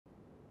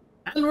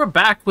And we're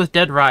back with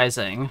Dead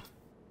Rising.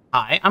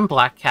 Hi, I'm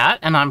Black Cat,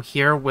 and I'm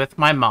here with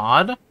my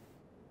mod,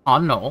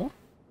 Han Knoll.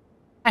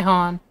 Hi,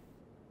 Han.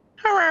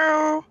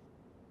 Hello.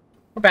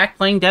 We're back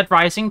playing Dead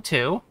Rising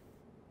 2.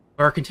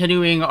 We're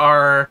continuing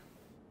our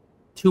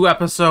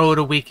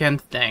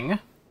 2-episode-a-weekend thing.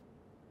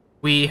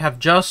 We have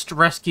just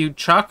rescued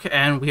Chuck,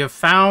 and we have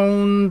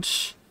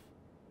found...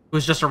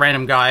 who's just a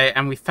random guy,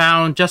 and we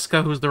found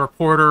Jessica, who's the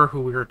reporter, who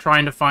we were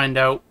trying to find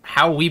out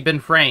how we've been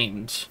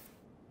framed.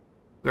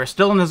 We are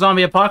still in the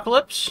zombie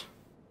apocalypse,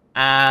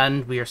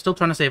 and we are still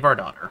trying to save our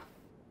daughter.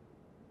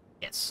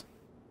 Yes.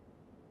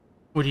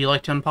 Would you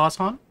like to unpause,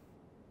 Han?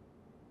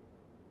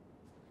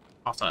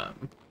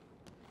 Awesome.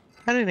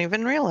 I didn't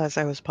even realize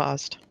I was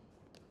paused.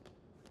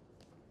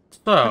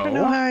 So... I don't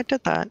know how I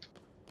did that.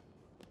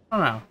 I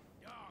don't know.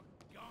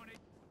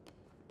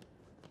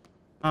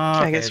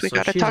 I guess we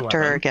gotta talk to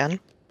her again.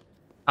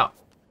 Oh.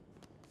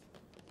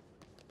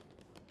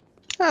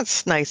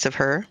 That's nice of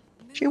her.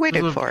 She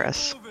waited for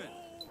us.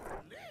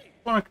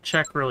 I want to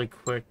check really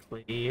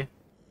quickly.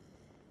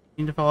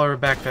 Need to follow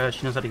Rebecca.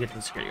 She knows how to get to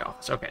the security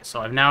office. Okay,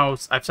 so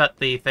I've set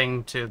the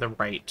thing to the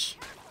right.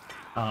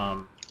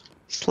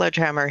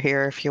 Sledgehammer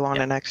here if you want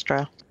an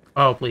extra.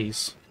 Oh,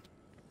 please.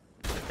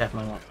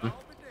 Definitely want one.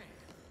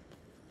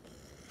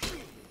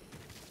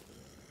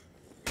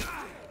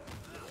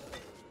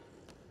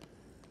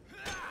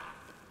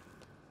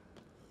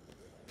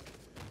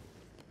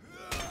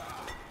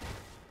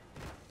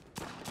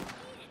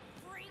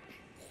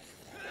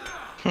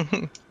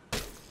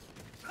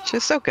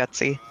 She's so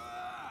gutsy.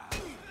 I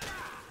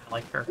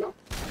like her. Trying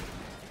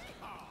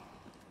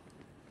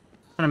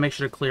to make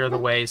sure to clear the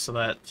way so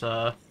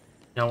that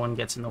no one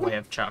gets in the way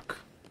of Chuck.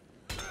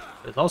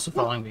 He's also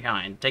falling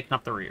behind, taking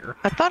up the rear.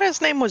 I thought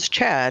his name was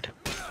Chad.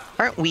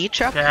 Aren't we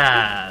Chuck?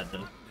 Chad.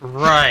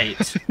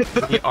 Right.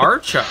 We are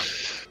Chuck.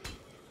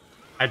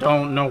 I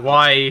don't know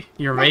why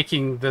you're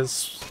making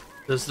this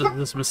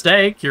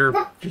mistake.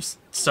 You're just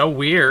so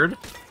weird.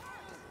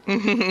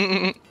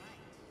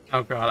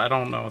 Oh god, I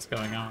don't know what's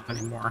going on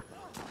anymore.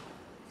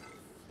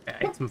 Okay,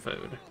 I ate some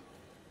food.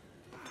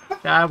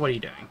 Chad, what are you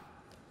doing?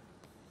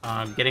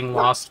 Getting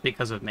lost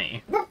because of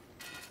me.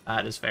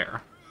 That is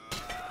fair.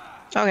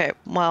 Okay,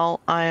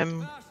 well,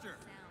 I'm...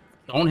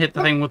 Don't hit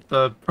the thing with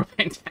the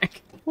propane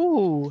tank.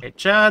 Ooh. Okay,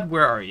 Chad,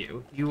 where are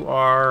you? You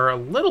are a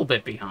little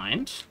bit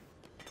behind.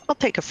 I'll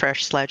take a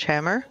fresh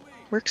sledgehammer.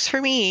 Works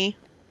for me.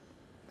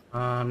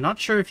 I'm not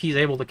sure if he's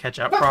able to catch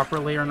up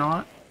properly or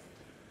not.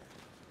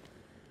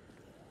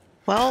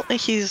 Well,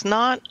 he's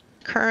not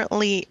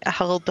currently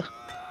held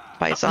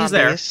by zombies, he's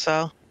there.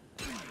 So...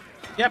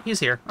 Yep, he's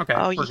here. Okay,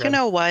 Oh, we're you good.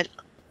 know what?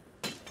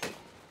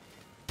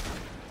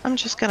 I'm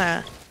just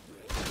gonna...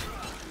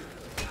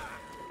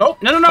 Oh,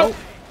 no, no, no! Oh.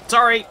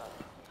 Sorry!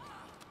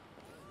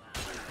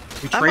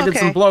 We I'm traded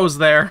some okay. blows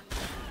there.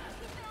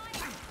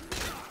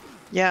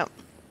 Yeah.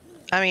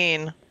 I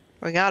mean,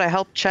 we gotta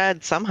help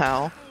Chad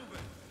somehow.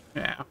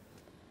 Yeah.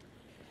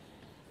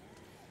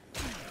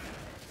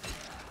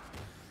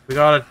 We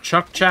gotta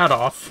chuck Chad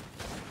off.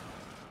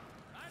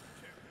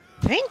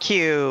 Thank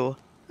you!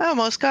 I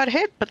almost got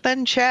hit, but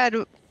then Chad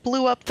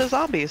blew up the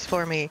zombies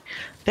for me.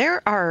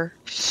 There are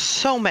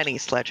so many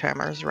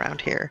sledgehammers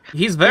around here.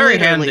 He's very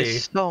Literally handy.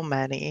 so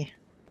many.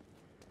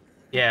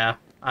 Yeah,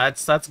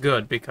 that's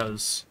good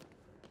because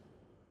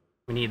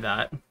we need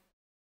that.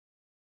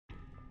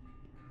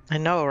 I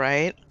know,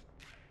 right?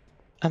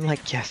 I'm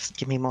like, yes,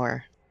 give me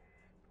more.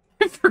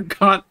 I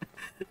forgot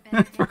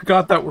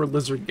that we're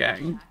Lizard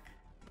Gang.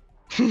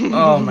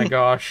 Oh my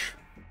gosh.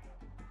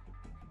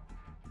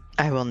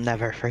 I will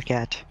never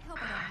forget.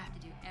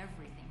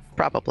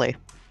 Probably.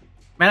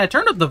 Man, I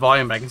turned up the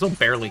volume, but I can still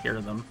barely hear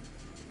them.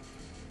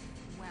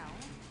 Well,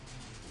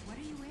 what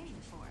are you waiting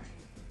for?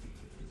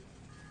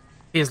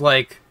 He's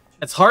like,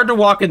 it's hard to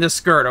walk in this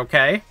skirt,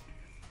 okay?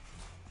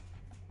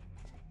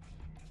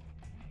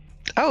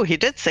 Oh, he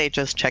did say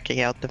just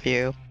checking out the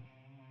view.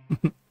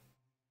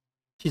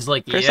 She's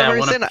like, For yeah, some I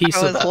want reason, a piece I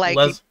of was that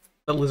like-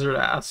 the lizard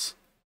ass.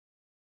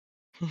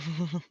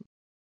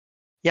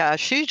 Yeah,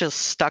 she just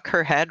stuck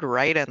her head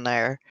right in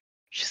there.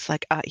 She's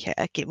like,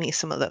 yeah, give me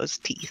some of those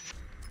teeth.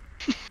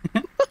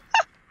 Move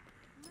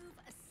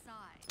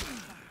aside.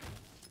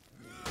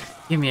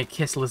 Give me a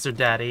kiss, lizard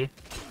daddy.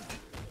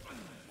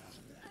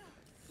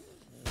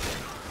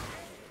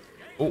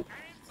 Oh,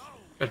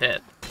 good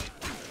hit.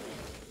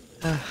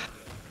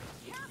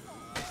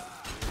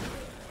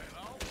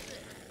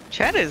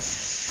 Chad is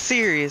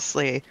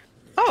seriously...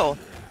 Oh,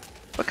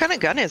 what kind of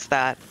gun is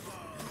that?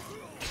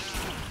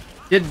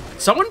 Did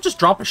someone just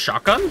drop a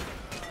shotgun?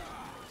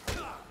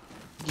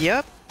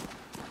 Yep,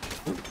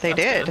 they That's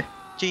did. good.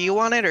 Do you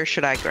want it or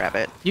should I grab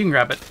it? You can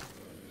grab it.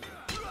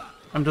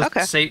 I'm just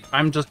Okay.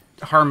 I'm just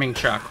harming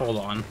Chuck. Hold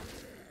on.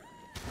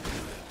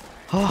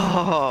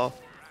 Oh,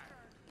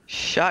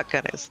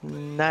 shotgun is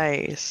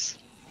nice.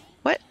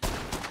 What?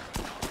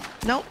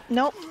 Nope,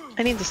 nope.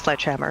 I need the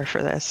sledgehammer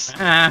for this.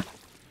 Ah.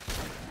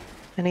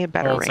 I need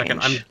better Hold a range. second.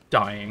 I'm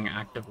dying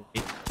actively.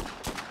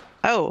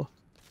 Oh,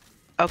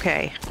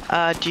 okay.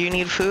 Do you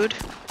need food?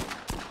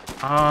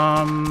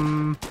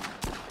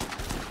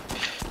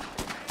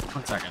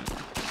 1 second.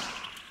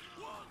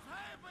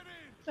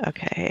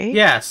 Okay.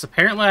 Yes,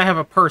 apparently I have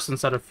a purse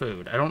instead of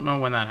food. I don't know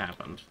when that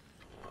happened.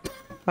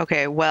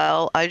 Okay,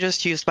 well, I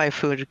just used my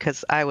food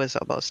because I was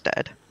almost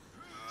dead.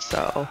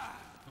 So,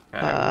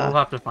 Okay, we'll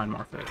have to find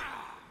more food.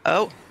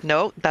 oh,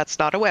 no, that's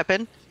not a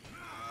weapon.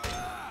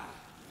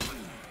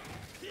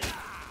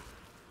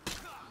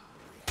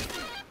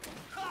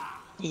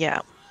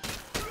 Yeah.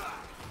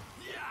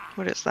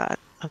 What is that?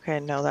 Okay,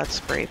 no, that's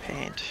spray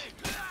paint.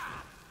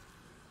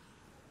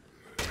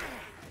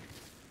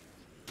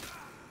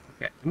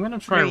 Okay, I'm gonna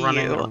try Where are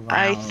running you? around.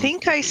 I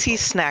think I see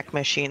snack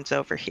machines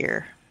over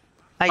here.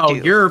 I Oh,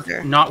 do. you're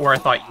There. not where I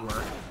thought you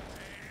were.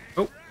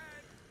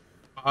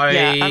 Oh.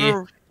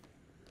 Yeah,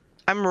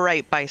 I'm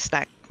right by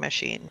snack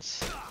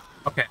machines.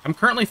 Okay, I'm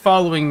currently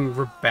following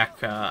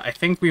Rebecca. I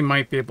think we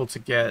might be able to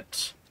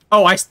get...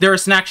 Oh, there are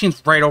snack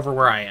machines right over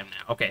where I am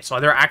now. Okay, so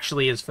there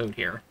actually is food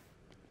here.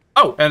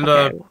 Oh, and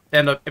Okay.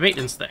 a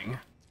maintenance thing,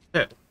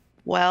 too.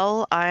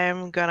 Well,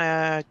 I'm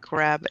gonna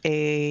grab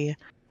a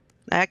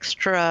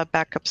extra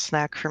backup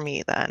snack for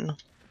me then.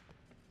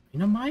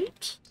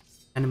 Dynamite?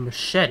 And a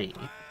machete.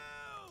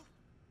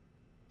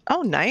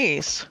 Oh,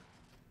 nice.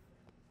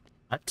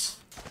 What?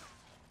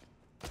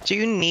 Do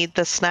you need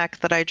the snack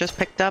that I just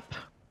picked up?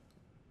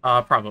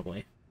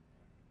 Probably.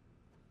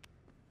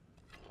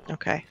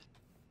 Okay.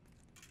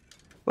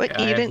 What, Yeah,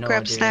 I you have didn't no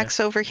grab idea. snacks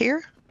over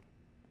here?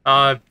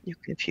 You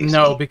confused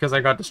No, me. because I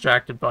got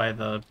distracted by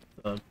the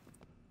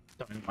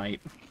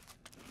dynamite.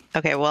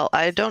 Okay, well,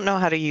 I don't know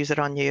how to use it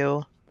on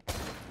you.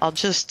 I'll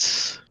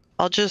just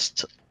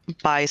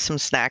buy some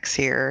snacks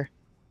here.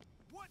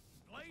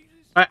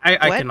 I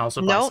What? can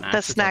also buy No, snacks. the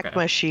It's snack okay.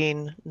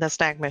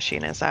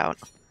 machine is out.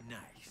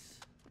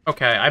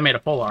 Okay, I made a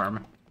full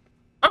arm.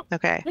 Oh,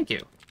 Okay. thank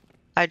you.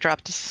 I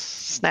dropped a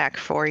snack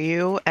for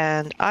you,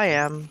 and I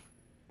am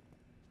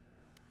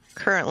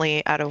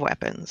currently out of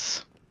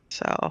weapons.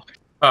 So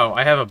Oh,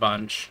 I have a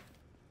bunch.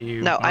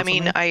 You no, want I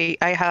mean something?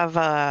 I have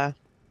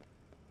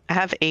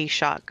a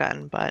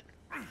shotgun, but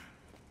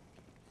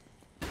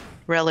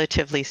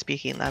relatively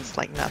speaking, that's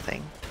like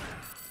nothing.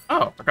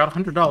 Oh, I got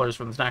 $100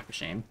 from the snack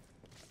machine.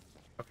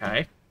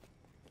 Okay.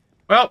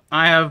 Well,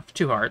 I have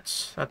 2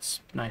 hearts. That's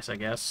nice, I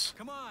guess.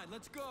 Come on,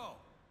 let's go.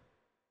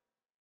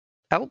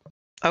 Oh,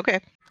 okay.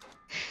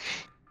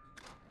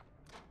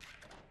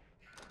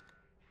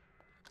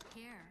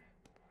 Here,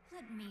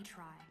 let me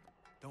try.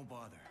 Don't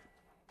bother.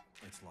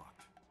 It's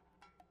locked.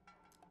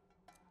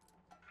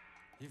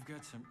 You've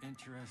got some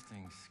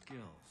interesting skills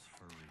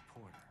for a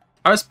reporter.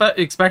 I was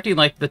expecting,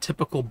 like, the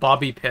typical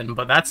bobby pin,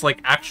 but that's,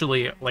 like,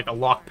 actually, like, a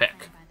lockpick,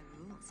 By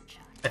the rules,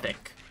 Chuck. I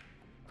think.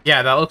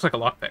 Yeah, that looks like a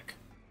lockpick.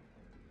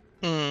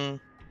 Hmm.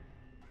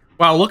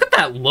 Wow, look at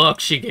that look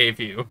she gave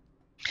you.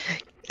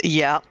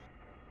 Yeah.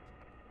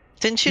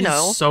 Didn't you She's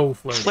know? so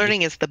flirty.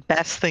 Flirting is the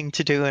best thing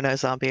to do in a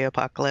zombie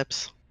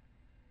apocalypse.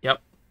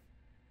 Yep.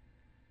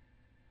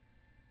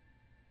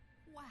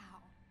 Wow,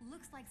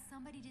 looks like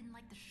somebody didn't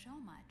like the show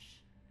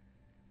much.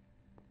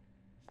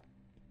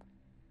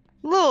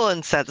 A little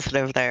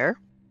insensitive there.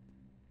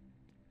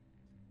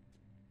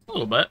 A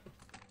little bit.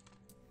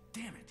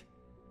 Damn it.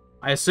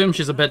 I assume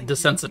she's a bit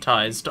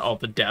desensitized to all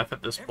the death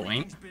at this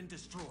point. Everything's been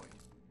destroyed.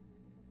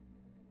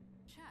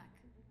 Chuck,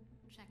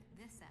 check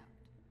this out.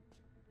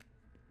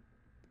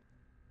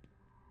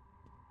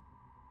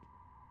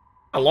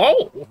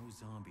 Hello? No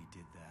zombie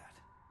did that.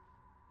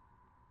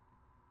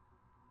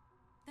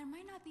 There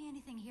might not be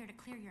anything here to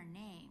clear your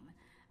name,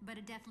 but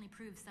it definitely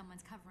proves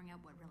someone's covering up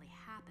what really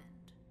happened.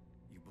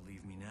 You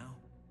believe me now?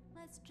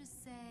 Let's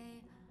just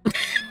say I'm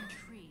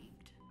intrigued.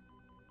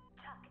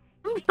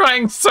 I'm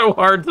trying so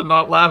hard to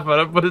not laugh at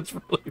it, but it's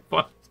really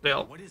fun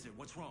still. What is it?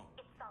 What's wrong?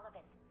 It's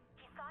Sullivan.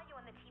 He saw you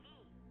on the TV.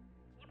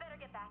 You better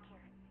get back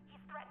here. He's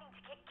threatening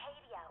to kick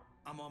Katie out.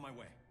 I'm on my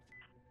way.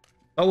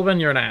 Sullivan,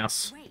 you're an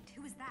ass. Wait,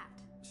 who is that?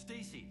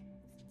 Stacy.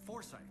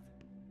 Forsyth.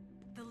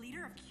 The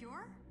leader of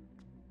Cure?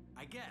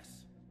 I guess.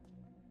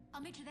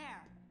 I'll meet you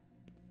there.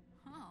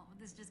 Oh,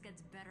 this just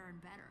gets better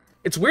and better.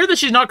 It's weird that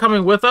she's not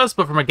coming with us,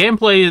 but from a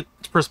gameplay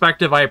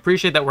perspective, I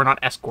appreciate that we're not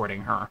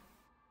escorting her.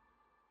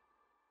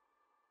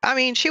 I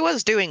mean, she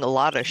was doing a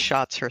lot of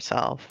shots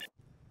herself.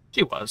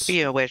 She was.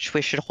 Speaking of which,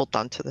 we should hold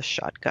on to the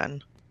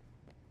shotgun.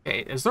 Okay,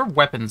 is there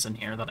weapons in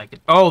here that I could...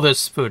 Oh,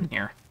 there's food in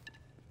here.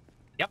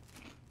 Yep.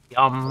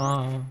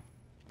 Yum.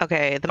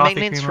 Okay, the Coffee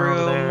maintenance creamer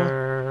over room,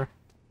 there.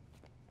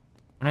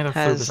 Any other food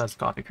has- besides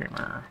coffee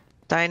creamer?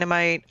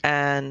 dynamite,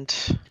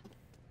 and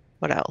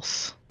what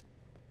else?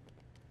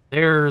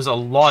 There's a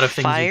lot of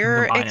things you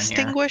Fire can combine in here.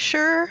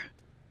 extinguisher?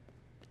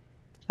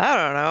 I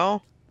don't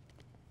know.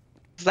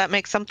 Does that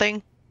make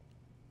something?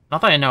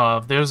 Not that I know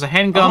of. There's a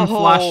handgun,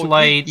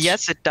 flashlight.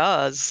 Yes, it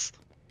does.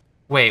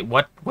 Wait,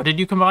 what did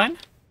you combine?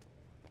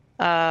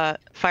 Fire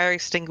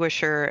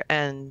extinguisher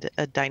and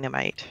a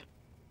dynamite.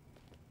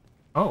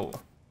 Oh.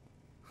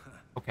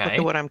 Look Okay.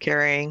 at what I'm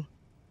carrying.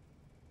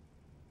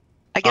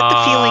 I get the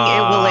feeling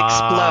it will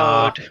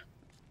explode.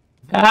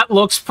 That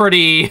looks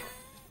pretty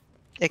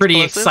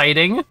Explosive?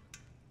 exciting.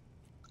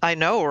 I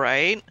know,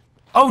 right?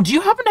 Oh, do you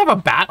happen to have a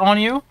bat on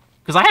you?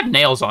 Because I have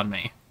nails on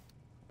me.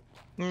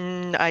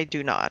 I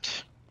do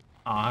not.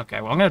 Oh,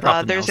 okay. Well, I'm gonna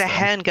drop the There's nails a then.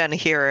 handgun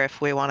here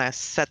if we want to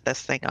set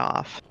this thing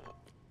off.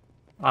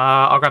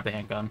 I'll grab the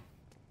handgun.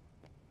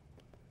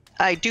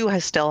 I do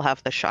still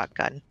have the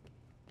shotgun.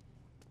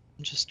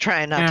 I'm just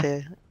trying not Yeah.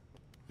 to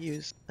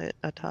use it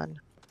a ton.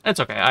 It's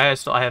okay. I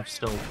have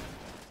still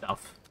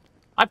stuff.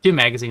 I have 2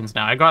 magazines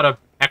now. I got a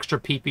extra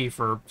PP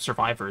for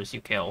survivors you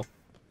kill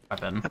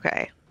weapon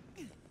Okay.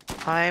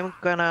 I'm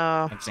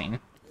gonna magazine.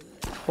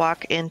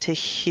 walk into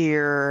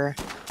here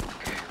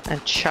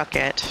and chuck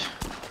it.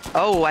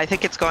 Oh, I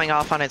think it's going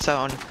off on its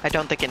own. I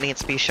don't think it needs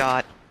to be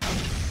shot.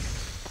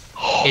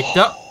 It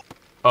does.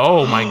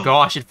 Oh my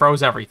gosh! It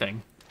froze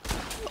everything.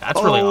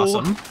 That's really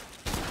awesome.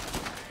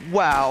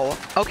 Wow.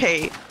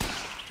 Okay.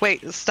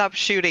 Wait, stop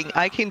shooting.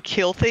 I can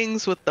kill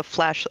things with the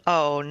flash.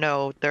 Oh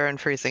no, they're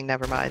unfreezing.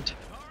 Never mind.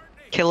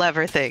 Kill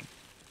everything.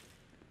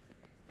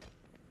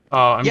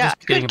 Oh, I'm Yeah, just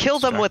I getting could kill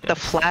them with the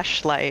distracted.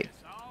 flashlight.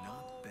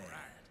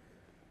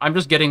 I'm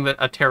just getting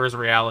a Terror's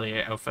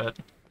Reality outfit.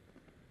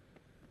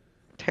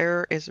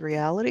 Terror is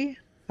reality?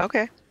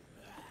 Okay.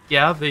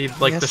 Yeah, the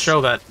Yes. show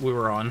that we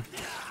were on.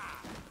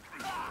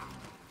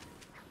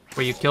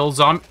 Where you kill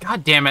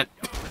God damn it.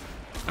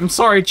 I'm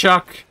sorry,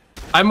 Chuck.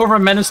 I'm more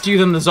of a menace to you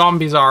than the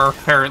zombies are,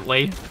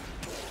 apparently.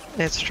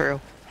 It's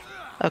true.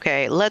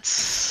 Okay, let's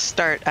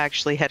start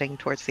actually heading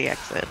towards the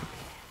exit.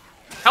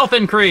 Health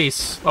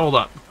increase! Hold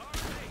up.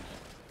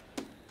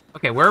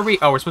 Okay, where are we?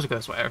 Oh, we're supposed to go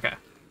this way. Okay.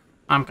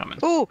 I'm coming.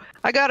 Ooh,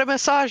 I got a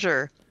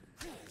massager.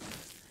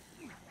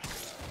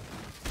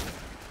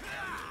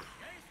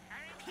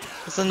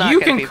 This is not You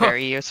going can to be a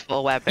very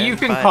useful weapon. You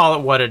can but call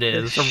it what it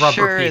is. A rubber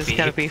sure PP. is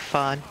going to be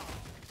fun.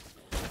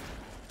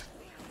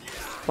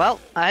 Well,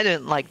 I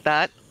didn't like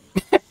that.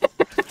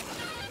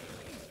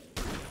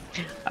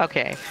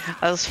 Okay,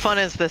 as fun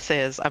as this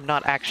is, I'm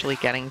not actually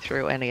getting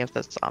through any of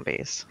the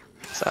zombies.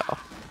 So,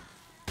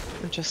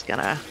 I'm just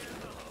gonna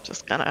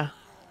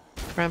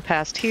run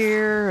past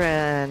here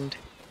and...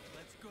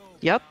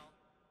 Yep.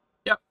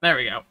 Yep, there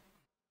we go.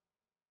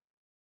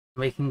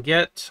 We can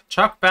get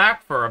Chuck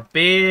back for a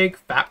big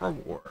fat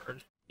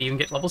reward. Even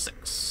get level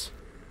 6.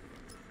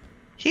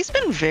 He's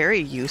been very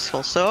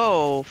useful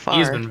so far.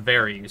 He's been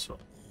very useful.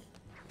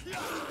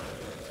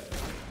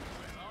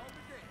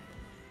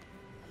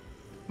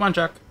 Come on,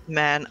 Chuck.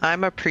 Man,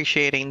 I'm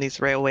appreciating these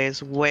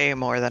railways way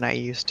more than I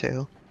used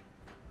to.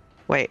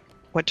 Wait,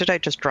 what did I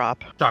just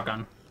drop?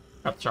 Shotgun.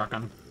 Got the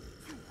shotgun.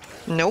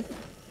 Nope.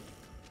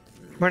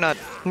 We're not.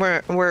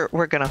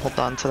 We're gonna hold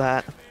on to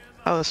that.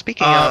 Oh,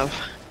 speaking of,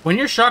 When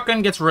your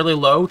shotgun gets really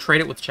low,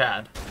 trade it with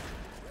Chad.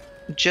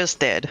 just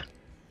did.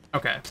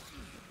 Okay.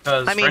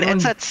 'Cause I for mean, anyone-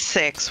 it's at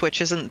 6,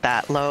 which isn't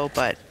that low,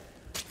 but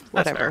That's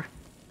whatever. fair.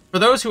 For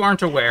those who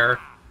aren't aware,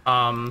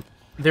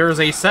 there is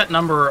a set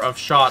number of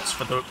shots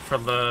for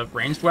the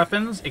ranged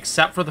weapons,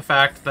 except for the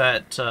fact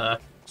that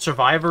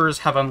survivors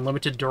have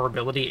unlimited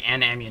durability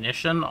and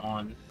ammunition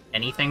on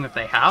anything that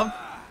they have.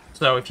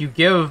 So if you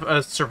give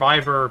a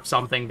survivor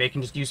something, they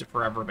can just use it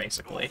forever,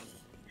 basically.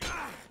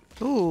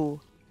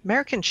 Ooh,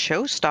 American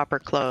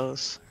Showstopper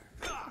clothes.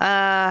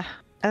 I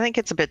think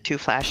it's a bit too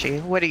flashy.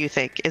 What do you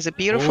think? Is it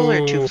beautiful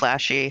or too Ooh.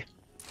 flashy?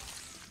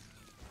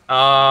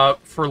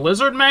 For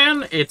Lizard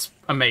Man, it's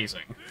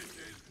amazing.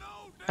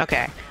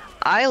 Okay.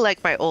 I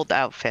like my old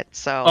outfit,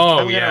 so Oh,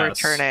 I'm gonna yes.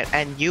 return it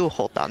and you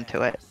hold on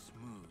to it.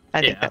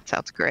 I think Yeah. that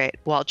sounds great.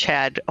 While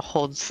Chad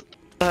holds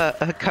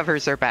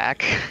covers her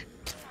back.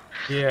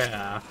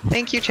 Yeah.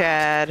 Thank you,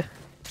 Chad.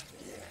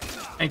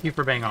 Thank you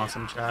for being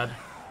awesome, Chad.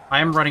 I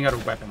am running out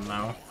of weapon,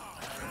 though.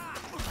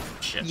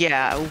 Shit.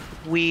 Yeah,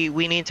 we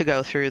need to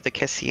go through the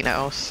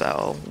casino,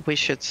 so we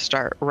should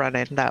start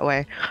running that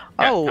way.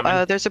 Yeah, Oh,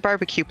 coming. there's a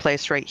barbecue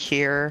place right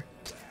here.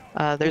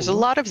 There's a Ooh.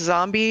 lot of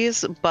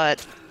zombies,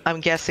 but I'm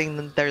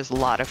guessing there's a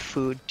lot of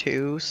food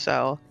too,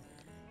 so...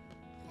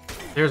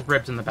 There's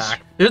ribs in the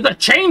back. There's a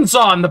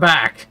chainsaw in the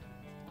back!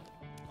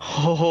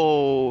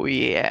 Oh,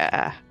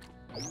 yeah.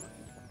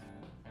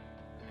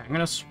 I'm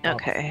gonna swap.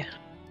 Okay.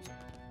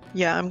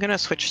 Yeah, I'm gonna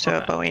switch to a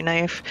Okay. Bowie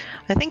knife.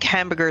 I think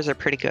hamburgers are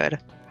pretty good.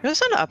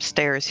 There's an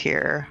upstairs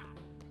here.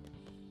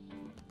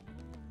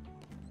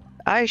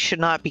 I should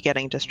not be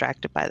getting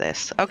distracted by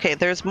this. Okay,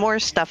 there's more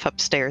stuff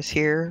upstairs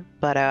here,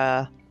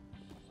 but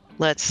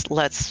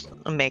let's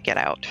make it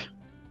out.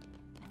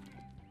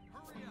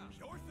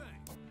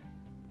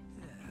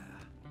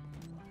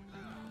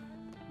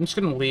 I'm just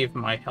gonna leave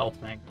my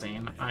health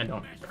magazine. I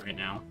don't need it right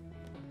now.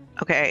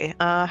 Okay,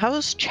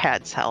 how's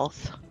Chad's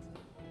health?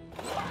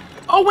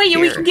 Oh wait,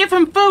 we Here. can give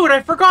him food!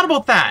 I forgot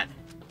about that!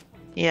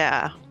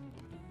 Yeah.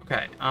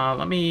 Okay,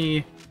 let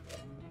me...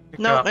 pick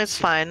No, up it's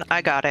some- fine.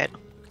 I got it.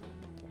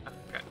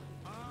 Okay.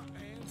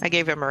 I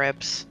gave him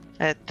ribs.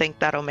 I think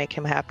that'll make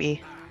him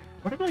happy.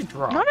 What did I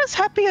drop? Not as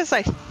happy as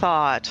I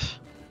thought.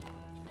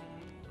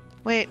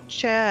 Wait,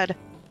 Chad.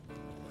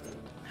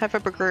 Have a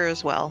burger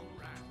as well.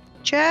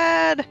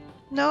 Chad!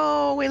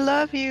 No, we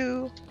love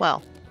you.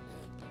 Well,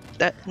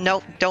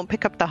 no, don't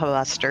pick up the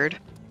mustard.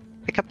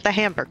 Pick up the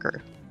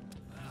hamburger.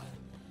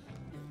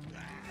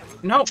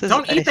 No, This is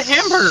don't eat the a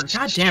hamburger!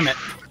 God damn it.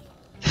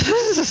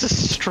 This is a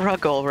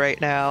struggle right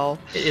now.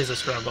 It is a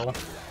struggle.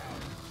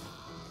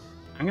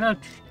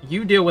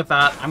 You deal with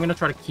that. I'm gonna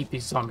try to keep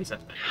these zombies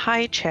at bay.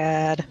 Hi,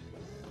 Chad.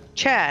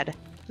 Chad,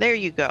 there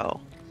you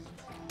go.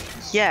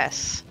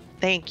 Yes,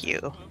 thank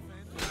you.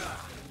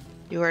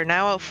 You are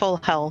now at full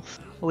health.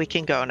 We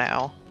can go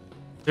now.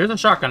 There's a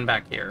shotgun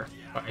back here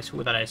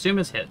that I assume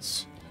is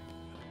his.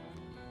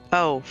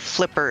 Oh,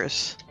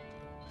 flippers.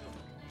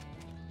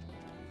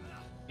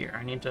 Here,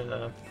 I need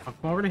to come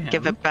over to him.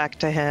 Give it back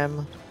to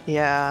him.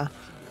 Yeah.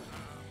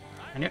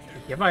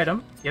 Give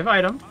item. Give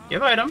item.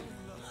 Give item.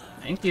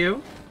 Thank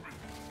you.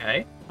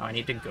 Okay. Now I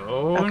need to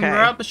go and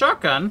grab the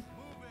shotgun.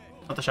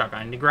 Not the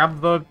shotgun. I need to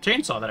grab the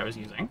chainsaw that I was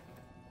using.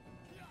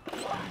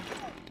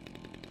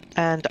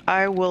 And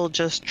I will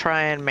just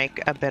try and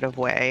make a bit of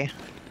way.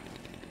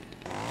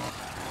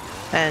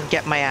 And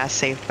get my ass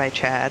saved by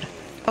Chad.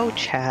 Oh,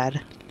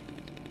 Chad.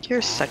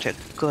 You're such a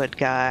good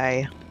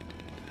guy.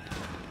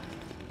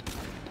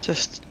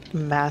 Just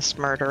mass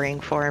murdering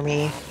for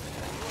me.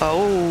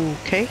 Oh,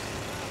 okay.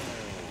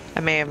 I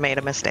may have made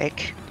a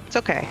mistake. It's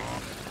okay.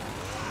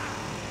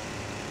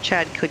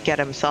 Chad could get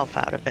himself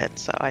out of it,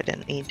 so I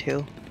didn't need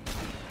to.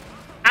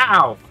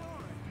 Ow!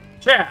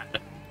 Chad!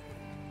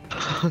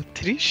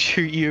 Did he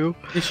shoot you?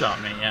 He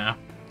shot me, yeah.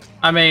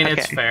 I mean,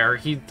 it's Okay. fair.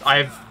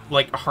 I've,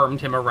 like, harmed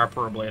him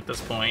irreparably at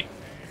this point.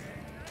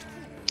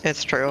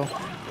 It's true.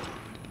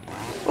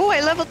 Oh,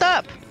 I leveled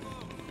up!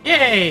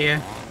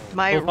 Yay!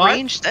 My Level 5?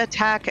 ranged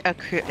attack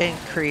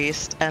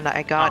increased, and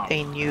I got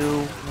a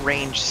new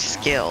ranged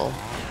skill.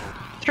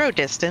 Throw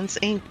distance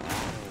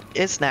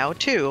is now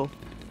 2.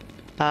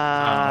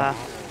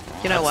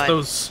 You know what?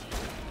 Those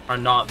are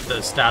not the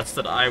stats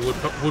that I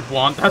would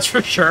want, that's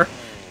for sure.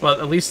 But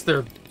at least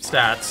they're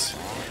stats.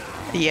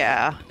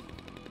 Yeah.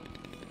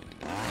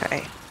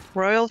 Okay.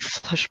 Royal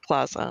Flush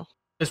Plaza.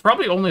 There's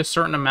probably only a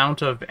certain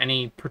amount of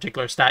any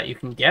particular stat you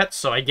can get,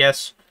 so I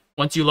guess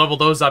once you level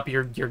those up,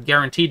 you're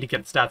guaranteed to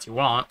get the stats you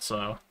want,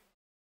 so...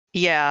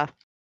 Yeah.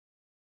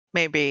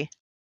 Maybe.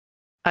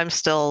 I'm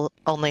still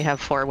only have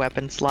 4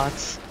 weapon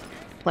slots.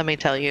 Let me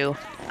tell you,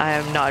 I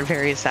am not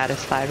very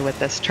satisfied with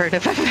this turn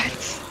of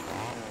events.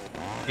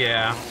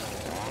 Yeah.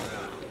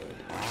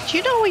 Do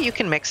you know what you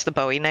can mix the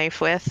Bowie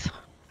knife with?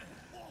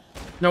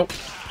 Nope.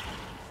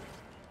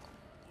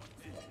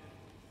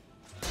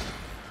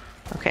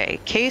 Okay,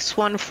 Case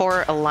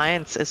 1-4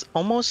 Alliance is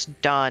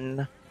almost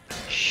done.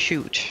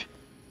 Shoot.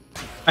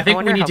 I think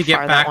we wonder need how to get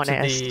far that back to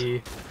one is.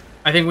 the...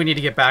 I think we need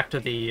to get back to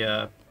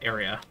the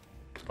area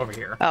over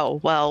here. Oh,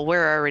 well,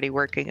 we're already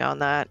working on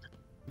that.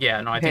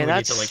 Yeah, no, I Okay, think we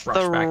need to that's like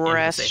rush the back into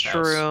the safe house.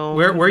 restroom.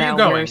 Where are you Now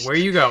going? where's Where are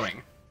you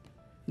going?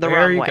 The Where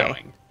are wrong you way.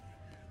 going?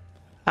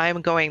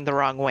 I'm going the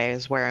wrong way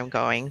is where I'm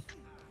going.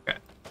 Okay.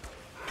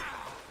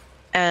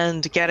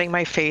 And getting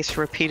my face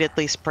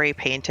repeatedly spray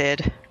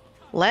painted.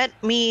 Let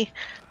me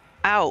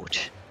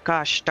out.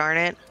 Gosh darn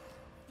it.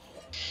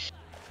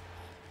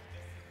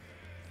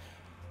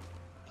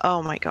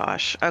 Oh my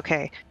gosh.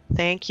 Okay.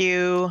 Thank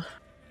you.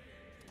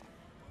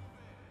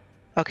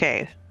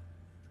 Okay.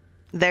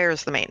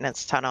 There's the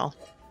maintenance tunnel.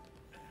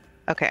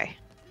 Okay.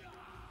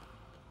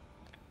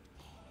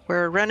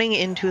 We're running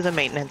into the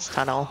maintenance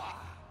tunnel.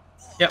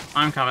 Yep,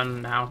 I'm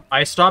coming now.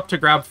 I stopped to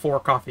grab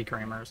 4 coffee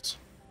creamers.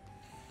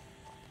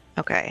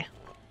 Okay.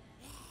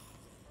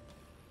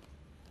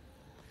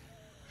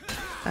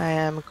 I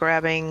am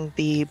grabbing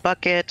the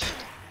bucket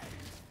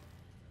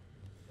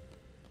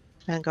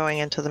and going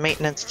into the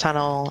maintenance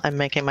tunnel and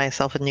making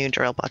myself a new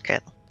drill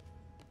bucket.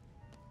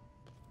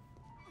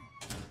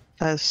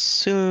 As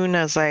soon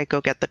as I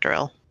go get the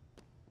drill.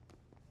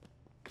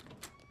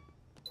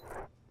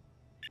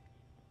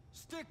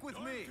 Stick with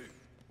me.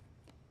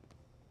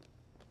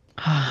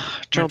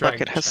 Drill drag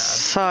bucket you, has Chad.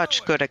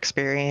 such good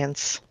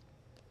experience.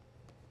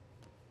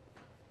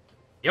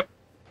 Yep.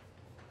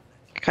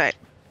 Okay.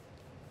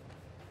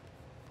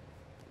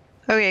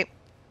 Okay.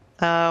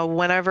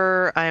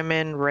 Whenever I'm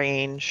in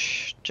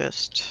range,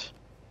 just...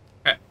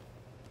 Okay.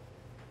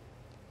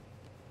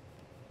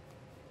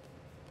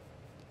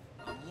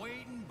 I'm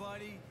waiting,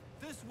 buddy.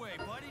 This way,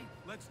 buddy.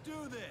 Let's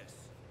do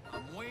this.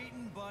 I'm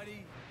waiting,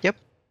 buddy. Yep.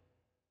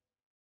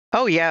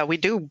 Oh yeah, we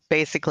do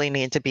basically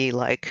need to be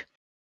like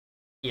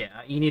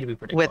Yeah, you need to be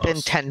pretty within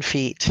close. 10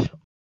 feet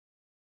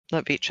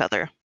of each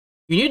other.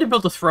 You need to be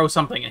able to throw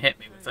something and hit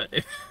me with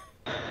it.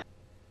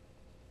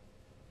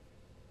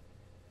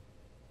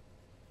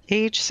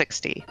 Age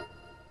 60.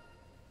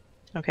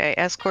 Okay,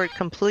 escort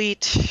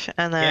complete,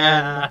 and then...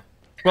 Yeah.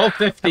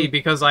 1250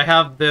 because I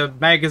have the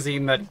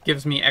magazine that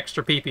gives me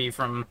extra PP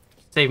from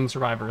saving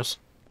survivors.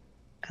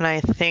 And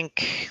I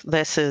think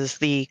this is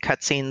the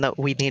cutscene that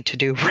we need to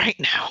do right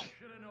now.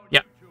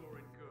 Yep. You were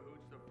in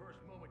cahoots the first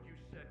moment you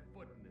set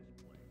foot in this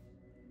place.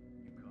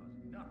 You caused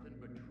nothing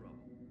but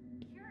trouble.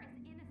 Sure, it's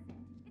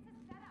innocent. It's a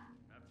setup.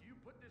 After you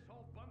put this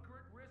whole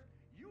bunker at risk,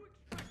 you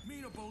expect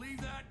Me to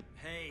believe that?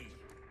 Hey.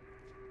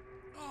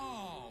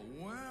 Oh,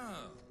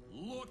 well.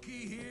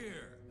 Looky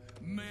here.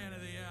 Man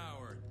of the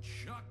hour,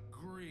 Chuck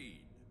Green.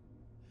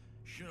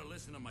 Should have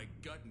listened to my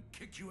gut and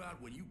kicked you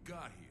out when you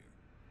got here.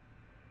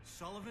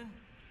 Sullivan,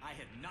 I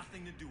had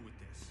nothing to do with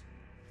this.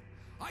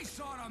 I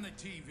saw it on the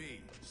TV.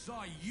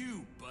 Saw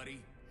you,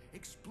 buddy.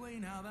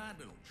 Explain how that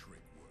little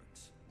trick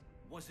works.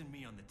 Wasn't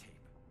me on the tape.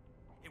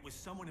 It was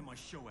someone in my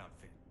show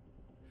outfit.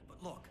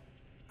 But look,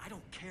 I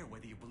don't care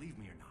whether you believe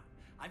me or not.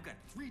 I've got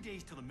 3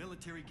 days till the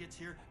military gets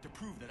here to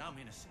prove that I'm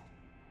innocent.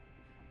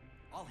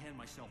 I'll hand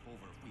myself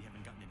over if we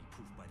haven't gotten any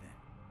proof by then.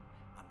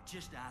 I'm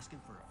just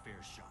asking for a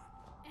fair shot.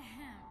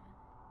 Ahem.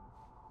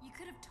 You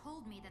could have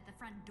told me that the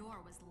front door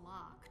was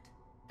locked.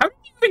 How did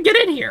you even get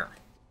in here?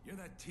 You're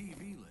that TV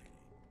lady.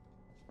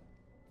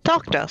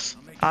 Talked us,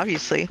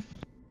 obviously.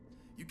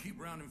 You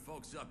keep rounding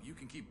folks up, you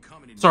can keep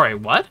coming in. Sorry,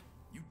 what?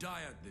 You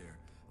die out there,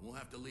 and we'll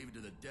have to leave it to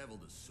the devil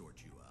to sort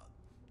you out.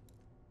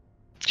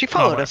 She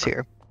followed Oh, us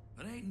here.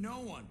 But ain't no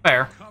one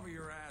Fair. can cover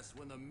your ass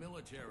when the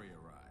military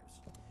arrives.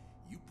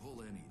 You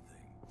pull anything,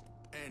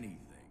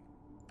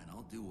 and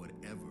I'll do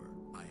whatever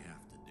I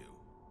have to do.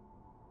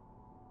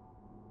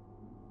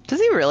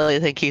 Does he really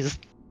think he's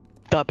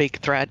the big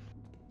threat?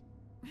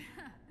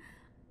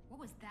 What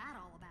was that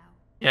all about?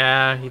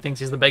 Yeah, he thinks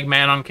he's the big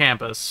man on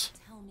campus.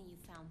 Tell me you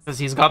found Because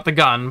he's got the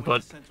gun,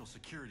 but Central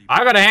Security.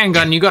 I got a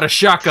handgun, you got a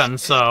shotgun,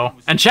 so...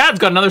 And Chad's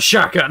got another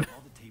shotgun.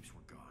 All the tapes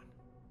were gone.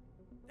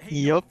 Hey,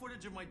 Yup. no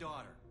footage of my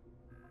daughter.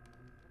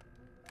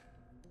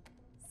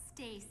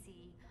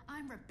 Stacy,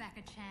 I'm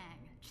Rebecca Chang,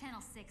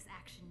 Channel 6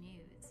 Action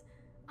News.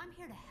 I'm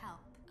here to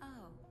help.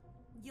 Oh,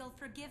 you'll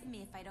forgive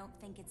me if I don't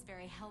think it's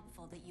very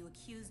helpful that you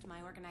accused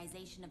my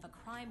organization of a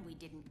crime we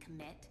didn't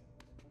commit.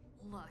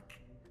 Look,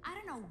 I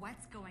don't know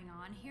what's going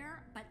on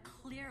here, but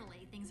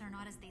clearly things are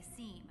not as they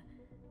seem.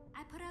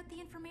 I put out the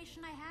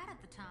information I had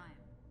at the time.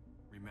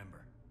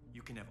 Remember,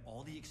 you can have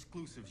all the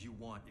exclusives you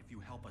want if you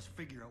help us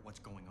figure out what's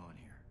going on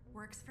here.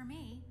 Works for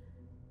me,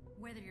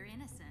 whether you're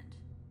innocent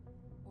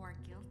or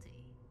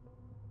guilty.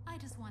 I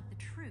just want the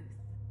truth.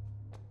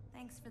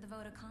 Thanks for the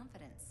vote of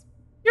confidence.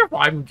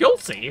 I'm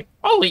guilty.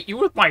 I'll eat you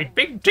with my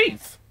big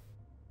teeth.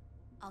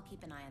 I'll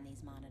keep an eye on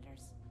these monitors.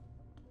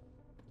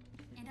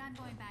 And I'm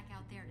going back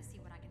out there to see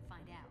what I can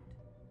find out.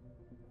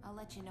 I'll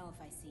let you know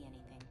if I see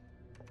anything.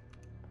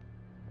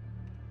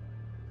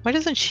 Why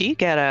doesn't she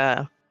get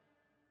a...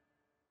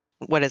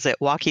 What is it,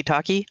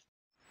 walkie-talkie?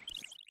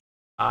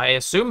 I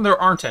assume there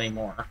aren't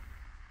anymore.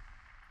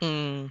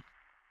 Hmm.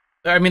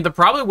 I mean, there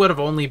probably would have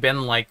only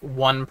been, like,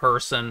 one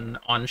person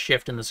on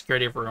shift in the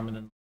security room, and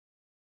then...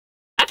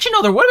 Actually,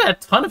 no, there would have been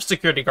a ton of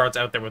security guards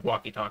out there with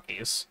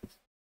walkie-talkies.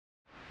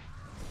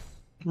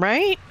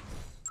 Right?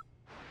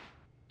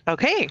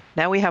 Okay,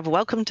 now we have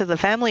Welcome to the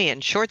Family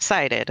and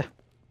Short-Sighted.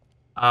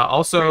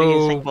 Also, Where do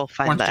you think we'll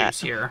find orange that?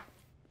 juice here.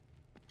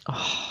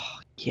 Oh,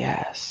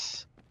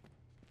 yes.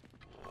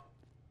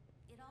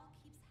 It all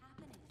keeps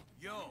happening.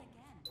 Yo.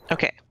 Again.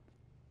 Okay.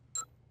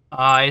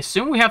 I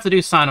assume we have to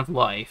do Sign of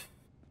Life.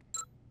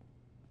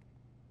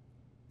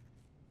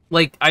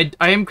 Like, I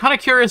am kind of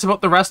curious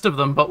about the rest of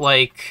them, but,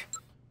 like...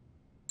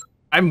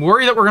 I'm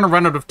worried that we're going to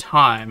run out of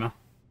time.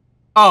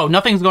 Oh,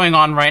 nothing's going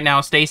on right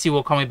now. Stacy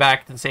will call me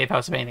back to the safe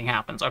house if anything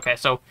happens. Okay,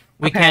 so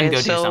we can go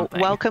do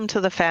something. Welcome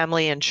to the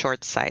Family and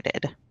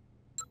Short-Sighted.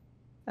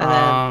 And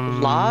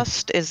then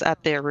Lost is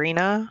at the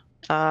arena.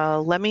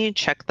 Let me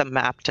check the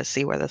map to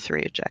see where the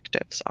 3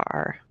 objectives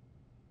are.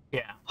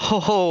 Yeah.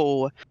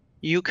 Oh,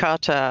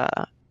 Yucatan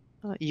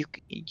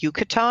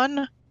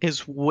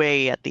is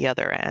way at the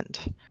other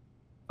end.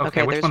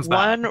 Okay, which there's one's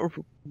that? one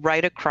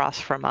right across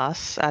from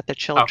us at the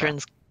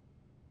children's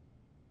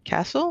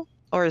castle,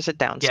 or is it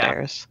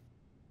downstairs?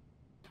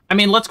 I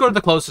mean, let's go to the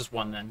closest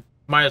one then.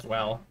 Might as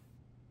well.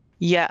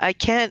 Yeah, I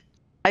can't.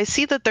 I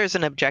see that there's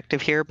an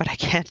objective here, but I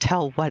can't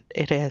tell what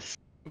it is.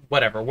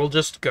 Whatever, we'll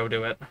just go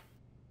do it.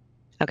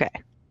 Okay.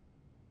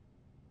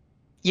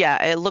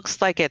 Yeah, it looks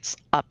like it's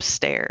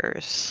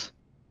upstairs.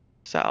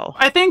 So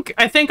I think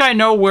I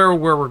know where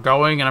we're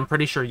going, and I'm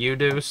pretty sure you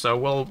do. So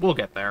we'll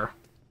get there.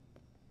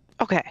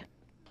 okay.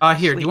 Here,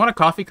 Sweet. do you want a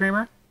coffee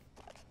creamer?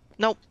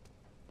 Nope.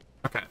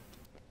 Okay.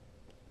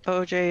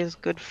 OJ is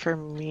good for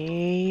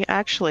me.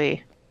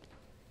 Actually,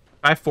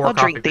 I have 4 I'll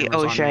coffee drink the creamers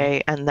on me.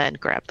 OJ and then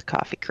grab the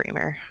coffee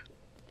creamer.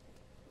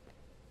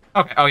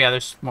 Okay. Oh yeah,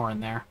 there's more in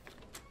there.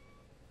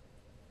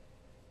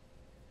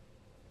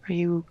 Are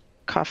you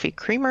coffee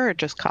creamer or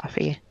just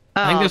coffee?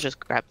 Oh, I think I'll there's- just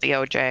grab the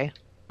OJ.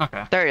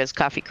 Okay. There is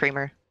coffee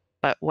creamer,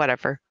 but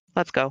whatever.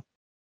 Let's go.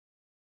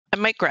 I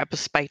might grab a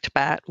spiked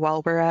bat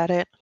while we're at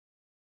it.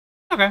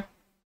 Okay.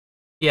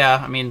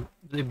 Yeah, I mean,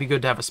 it'd be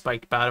good to have a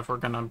spiked bat if we're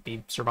gonna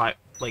be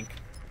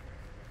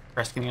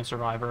rescuing a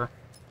survivor.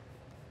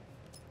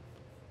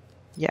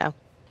 Yeah.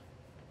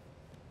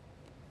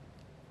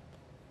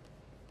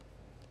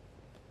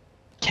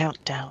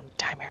 Countdown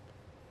timer.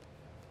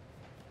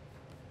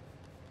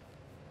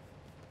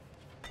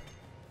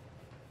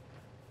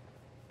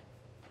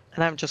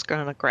 And I'm just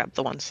gonna grab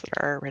the ones that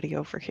are already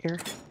over here.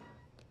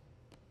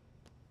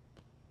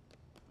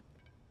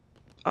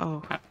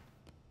 Oh,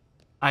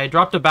 I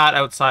dropped a bat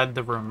outside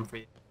the room for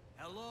you.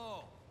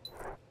 Hello.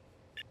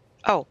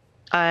 oh,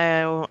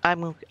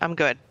 I'm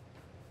good.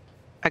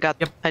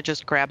 Yep. I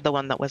just grabbed the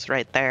one that was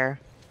right there.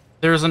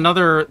 There's a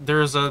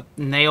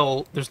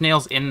nail. There's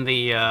nails in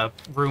the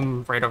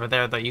room right over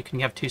there that you can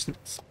have two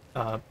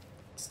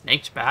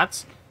snaked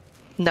bats.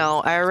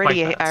 No, I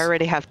bats.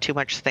 already have too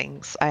much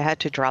things. I had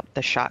to drop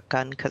the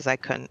shotgun because I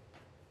couldn't.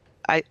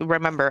 I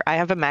remember I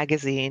have a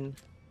magazine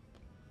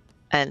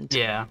and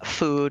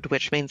food,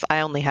 which means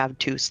I only have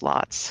 2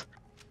 slots.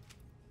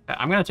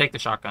 I'm gonna take the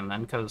shotgun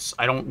then, because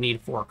I don't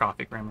need 4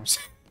 coffee creamers.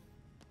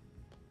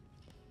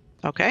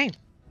 Okay.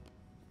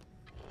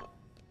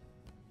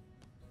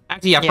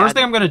 Actually, yeah, first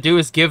thing I'm gonna do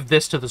is give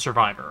this to the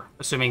survivor,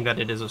 assuming that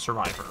it is a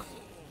survivor.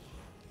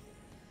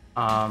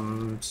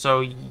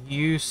 So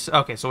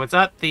okay, so it's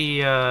at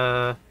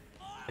the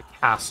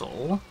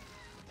castle.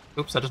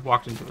 Oops, I just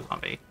walked into a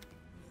zombie.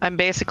 I'm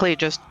basically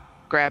just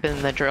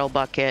grabbing the drill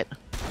bucket,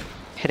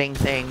 hitting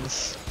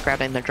things,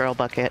 grabbing the drill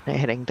bucket and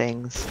hitting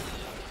things.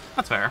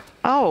 That's fair.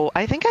 Oh,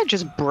 I think I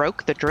just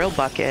broke the drill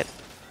bucket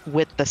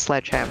with the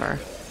sledgehammer.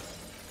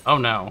 Oh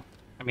no.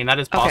 I mean, that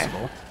is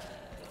possible. Okay.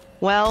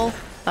 Well,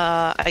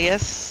 I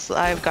guess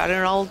I've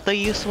gotten all the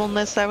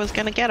usefulness I was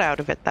gonna get out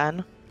of it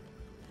then.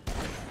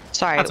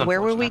 Sorry,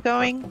 where were we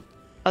going?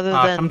 Other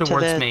than come to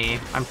towards the me.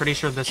 I'm pretty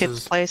sure this kid's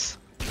is... place?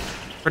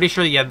 Pretty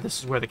sure, yeah, this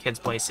is where the kid's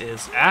place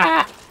is.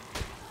 Ah!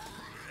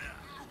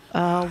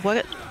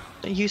 What?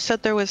 You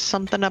said there was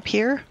something up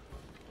here?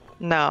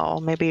 No,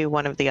 maybe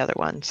one of the other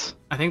ones.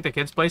 I think the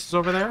kid's place is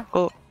over there.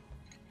 Oh.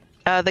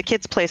 The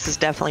kid's place is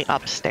definitely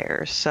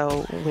upstairs,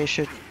 so we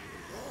should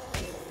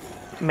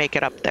make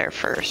it up there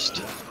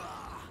first.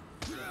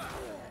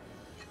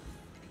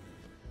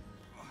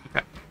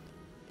 Okay.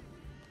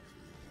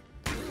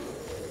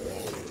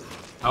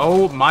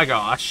 Oh my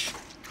gosh.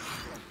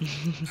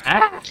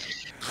 Ah!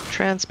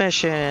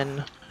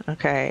 Transmission.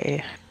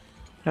 Okay.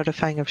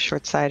 Notifying of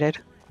short-sighted.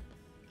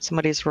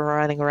 Somebody's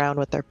running around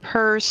with their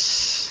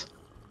purse.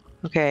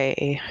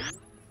 Okay.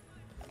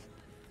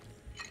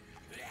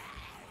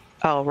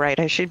 Oh, right.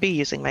 I should be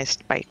using my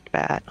spiked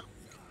bat.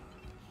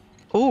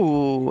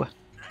 Ooh.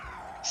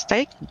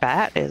 Spiked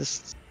bat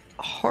is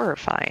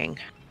horrifying.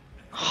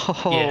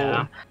 Oh.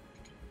 Yeah.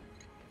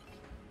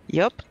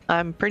 Yep.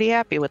 I'm pretty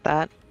happy with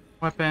that.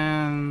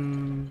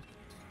 Weapon.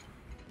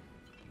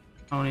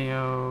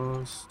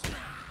 Onios.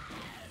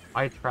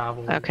 I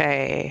travel.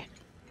 Okay.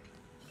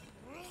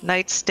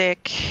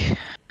 Nightstick.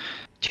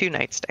 2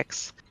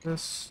 nightsticks.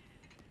 This.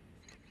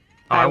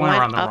 Oh, I went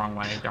around the wrong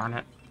way, darn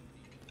it.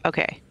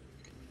 Okay.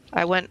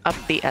 I went up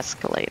the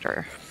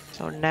escalator.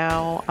 So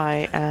now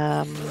I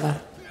am...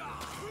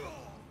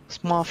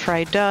 Small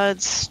fry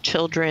duds,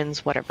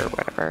 children's,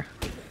 whatever.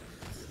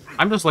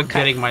 I'm just like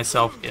getting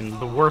myself in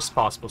the worst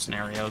possible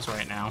scenarios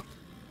right now.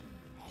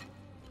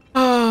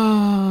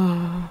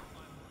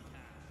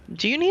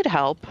 Do you need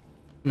help?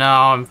 No,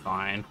 I'm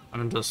fine.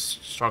 I'm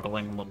just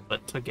struggling a little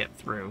bit to get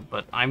through,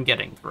 but I'm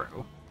getting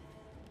through.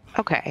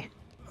 Okay.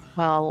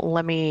 Well,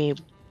 let me...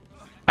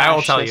 I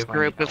will tell you this if I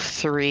group need of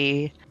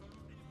 3.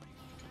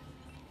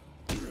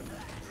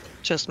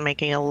 Just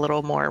making a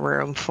little more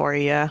room for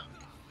you.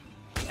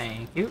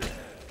 Thank you.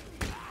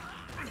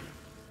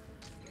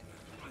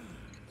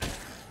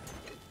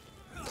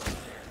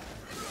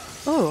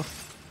 Ooh.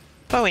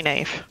 Bowie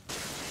knife.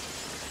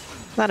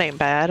 That ain't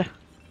bad.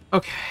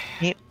 Okay.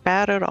 Ain't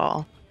bad at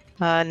all.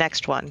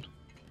 Next one.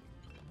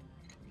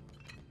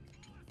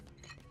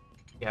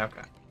 Yeah,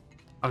 okay.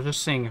 I was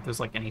just seeing if there's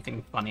like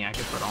anything funny I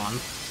could put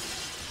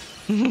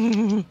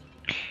on.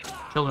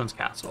 Children's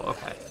Castle,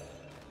 okay.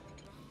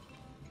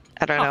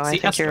 I don't know, I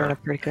think Esther. you're in a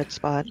pretty good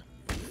spot.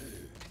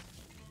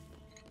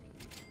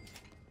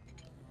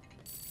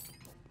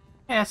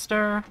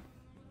 Esther.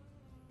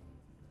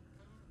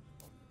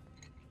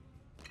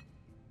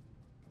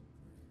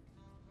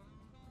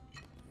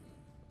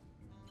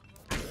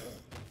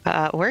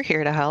 We're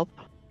here to help.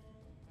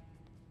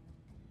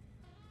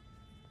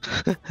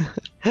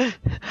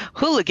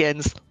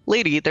 Hooligans!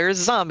 Lady, there's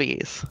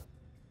zombies!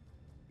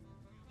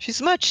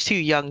 She's much too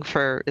young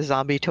for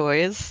zombie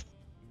toys.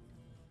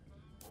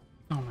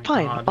 Oh my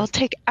Fine, god. I'll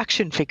take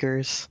action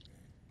figures.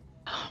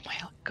 Oh my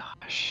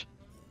gosh.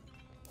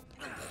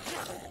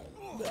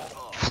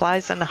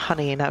 Flies and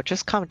honey, now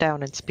just calm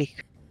down and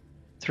speak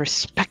with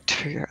respect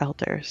for your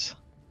elders.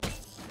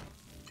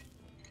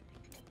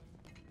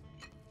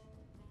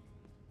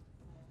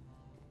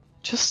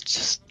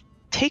 Just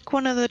take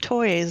one of the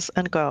toys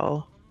and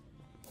go.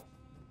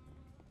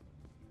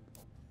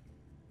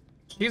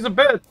 She's a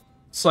bit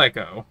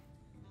psycho.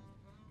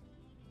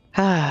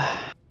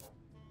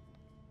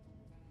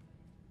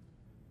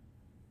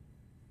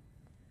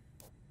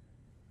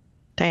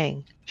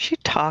 Dang, she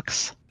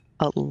talks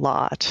a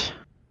lot.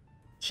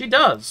 She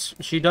does.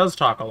 She does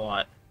talk a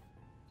lot.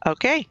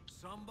 Okay.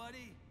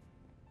 Somebody?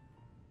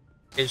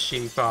 Is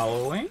she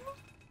following?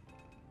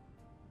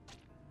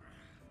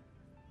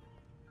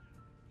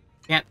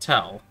 Can't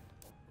tell.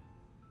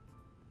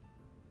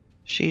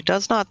 She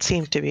does not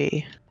seem to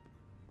be.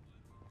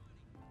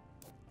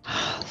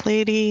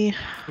 Lady...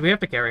 Do we have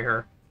to carry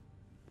her?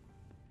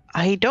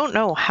 I don't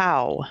know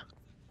how.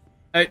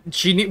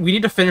 We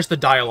need to finish the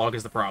dialogue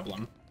is the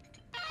problem.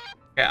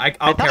 Okay,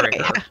 I'll carry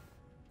her.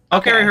 I'll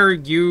Okay. carry her.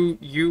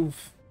 You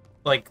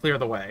like, clear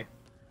the way.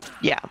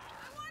 Yeah.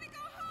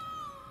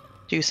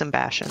 Do some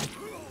bashing.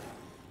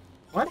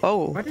 What?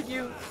 Oh. Why did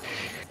you...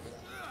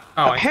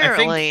 Oh,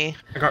 Apparently, I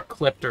think I got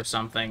clipped or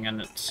something,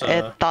 and it's...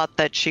 it thought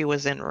that she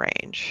was in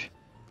range.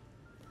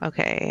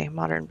 Okay,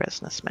 modern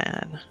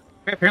businessman.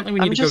 Apparently we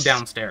need to go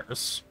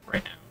downstairs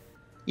right now.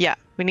 Yeah,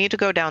 we need to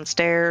go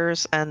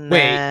downstairs, and Wait,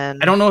 then...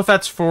 I don't know if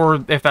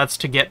that's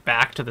to get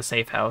back to the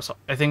safe house.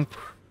 I think...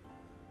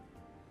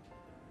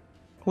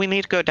 We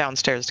need to go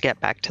downstairs to get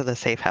back to the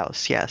safe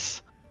house,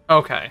 yes.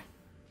 Okay.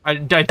 I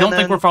don't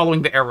think we're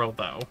following the arrow,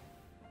 though.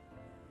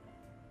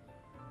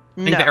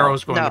 I think the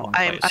arrow's going the wrong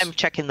place. I'm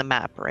checking the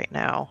map right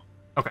now.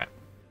 Okay.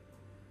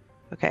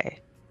 Okay,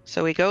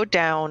 so we go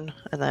down,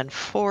 and then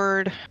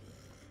forward.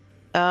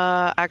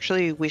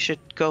 Actually, we should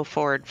go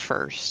forward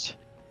first.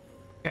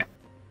 Okay.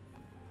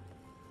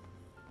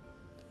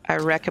 I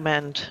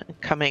recommend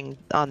coming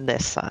on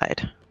this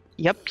side.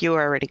 Yep, you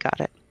already got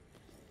it.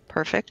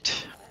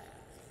 Perfect.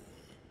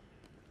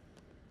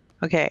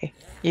 Okay,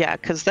 yeah,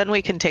 because then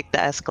we can take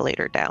the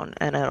escalator down,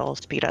 and it'll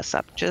speed us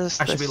up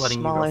just I should be letting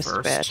you go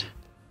first. bit.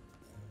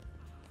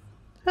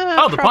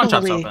 Oh, the pawn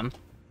shop's open.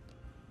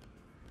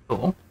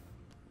 Cool.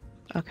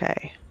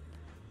 Okay.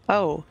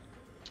 Oh,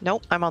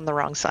 nope, I'm on the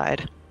wrong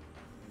side.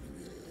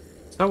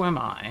 So am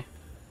I.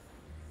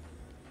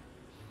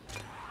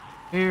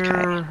 Here,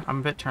 Okay. I'm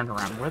a bit turned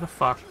around. Where the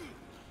fuck?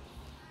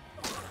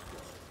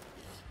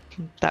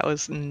 That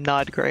was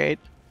not great.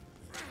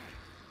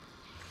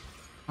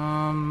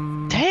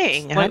 Dang,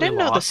 I slightly didn't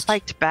know the lost.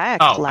 spiked back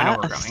Oh, I know where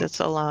we're lasted going.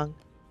 so long.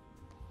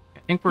 I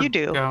think we're You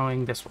do.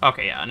 going this way.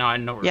 Okay, yeah, no, I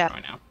know where Yeah. we're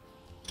going now.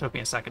 Took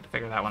me a second to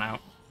figure that one out.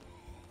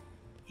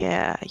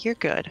 Yeah, you're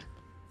good.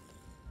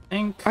 I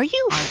think Are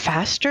you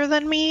faster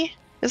than me?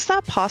 Is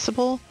that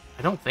possible?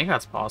 I don't think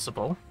that's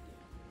possible.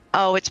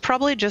 Oh, it's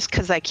probably just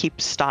because I keep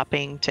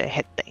stopping to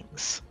hit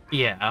things.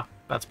 Yeah,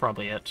 that's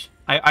probably it.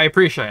 I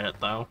appreciate it,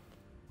 though.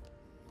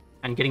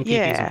 And getting PP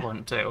is Yeah.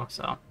 important, too,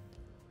 so...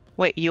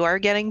 Wait, you are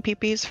getting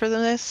PPs for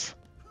this?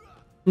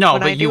 No,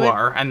 When I but you do it?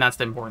 are, and that's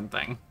the important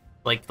thing.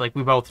 Like,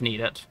 we both need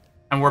it.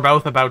 And we're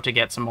both about to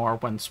get some more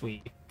once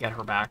we get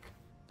her back.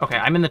 Okay,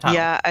 I'm in the tunnel.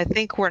 Yeah, I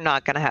think we're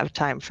not going to have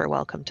time for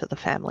Welcome to the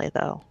Family,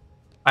 though.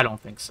 I don't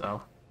think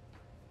so.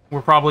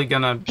 We're probably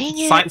gonna... Dang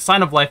it.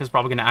 Sign of Life is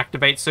probably gonna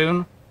activate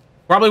soon.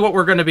 Probably what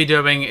we're gonna be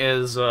doing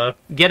is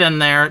get in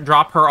there,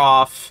 drop her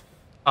off,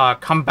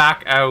 come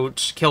back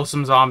out, kill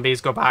some zombies,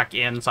 go back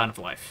in, Sign of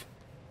Life.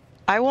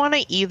 I want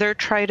to either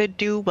try to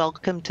do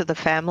Welcome to the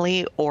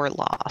Family or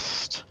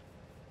Lost.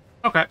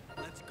 Okay.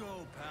 Let's go,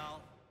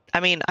 pal. I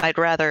mean, I'd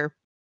rather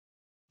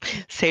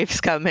save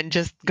scum and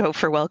just go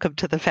for Welcome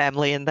to the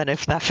Family, and then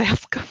if that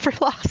fails, go for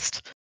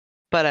Lost.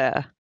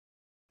 But,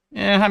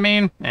 Yeah, I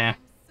mean, eh.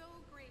 So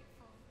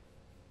grateful.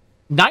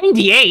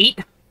 98?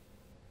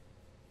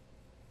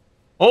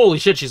 Holy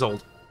shit, she's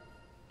old.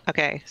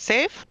 okay,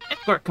 save?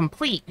 Escort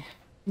complete.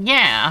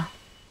 Yeah.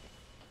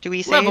 Do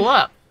we save? Level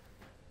up.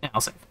 Yeah,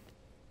 I'll save.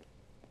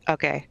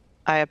 Okay,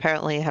 I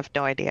apparently have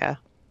no idea.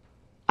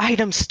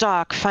 Item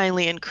stock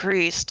finally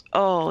increased.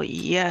 Oh,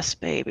 yes,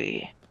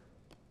 baby.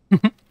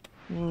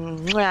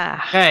 Mwah.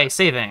 Okay,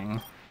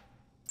 saving.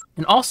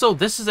 And also,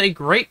 this is a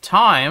great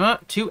time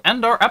to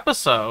end our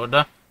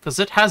episode, because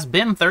it has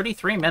been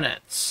 33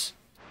 minutes.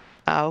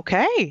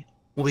 Okay.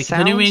 We'll be Sounds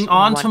continuing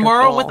on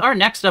tomorrow with wonderful. our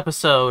next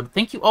episode.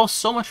 Thank you all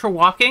so much for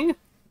walking.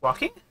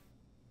 Walking?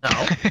 No.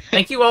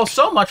 Thank you all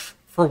so much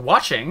for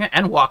watching,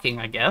 and walking,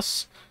 I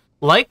guess.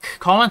 Like,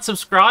 comment,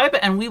 subscribe,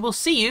 and we will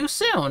see you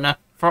soon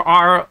for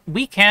our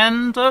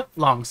weekend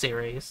long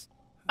series.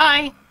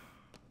 Bye!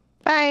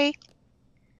 Bye.